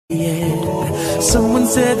Yeah. Someone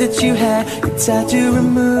said that you had your tattoo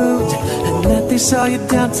removed, and that they saw you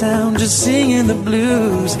downtown just singing the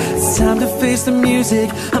blues. It's time to face the music,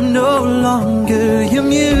 I'm no longer your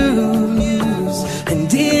muse.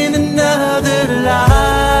 And in another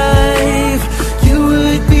life, you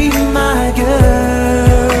would be my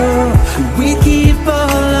girl. We'd keep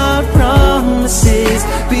all our promises,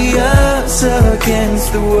 be us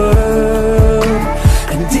against the world.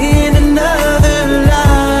 And in another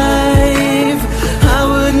life, I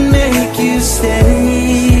would make you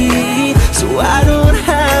stay, so I don't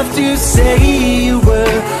have to say you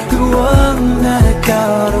were the one that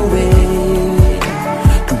got away,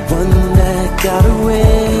 the one that got away.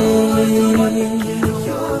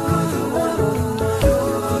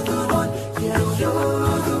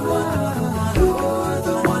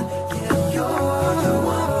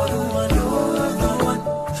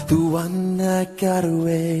 The one that got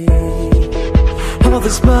away. All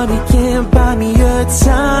this money can't buy me a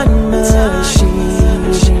time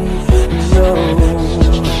machine. No,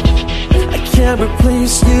 I can't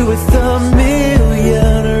replace you with a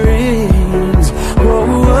million rings. Whoa,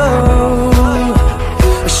 whoa.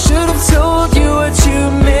 I should have told you what you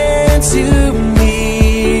meant to me.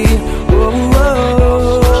 Whoa,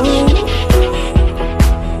 whoa.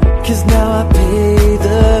 'Cause now I pay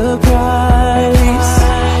the price.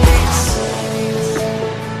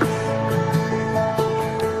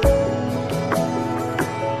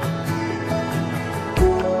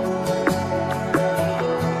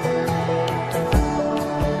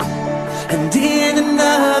 And in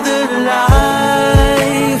another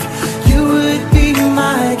life, you would be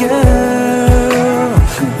my girl.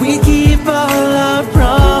 We keep all our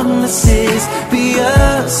promises, be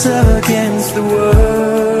us against the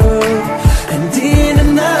world. And in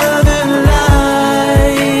another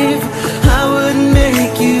life, I would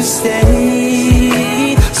make you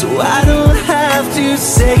stay, so I don't have to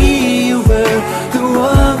say you were the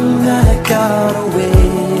one that got away,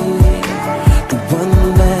 the one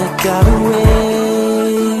that got away.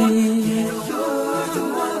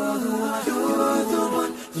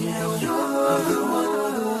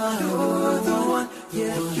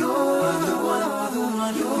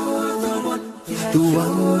 The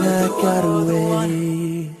one that got away.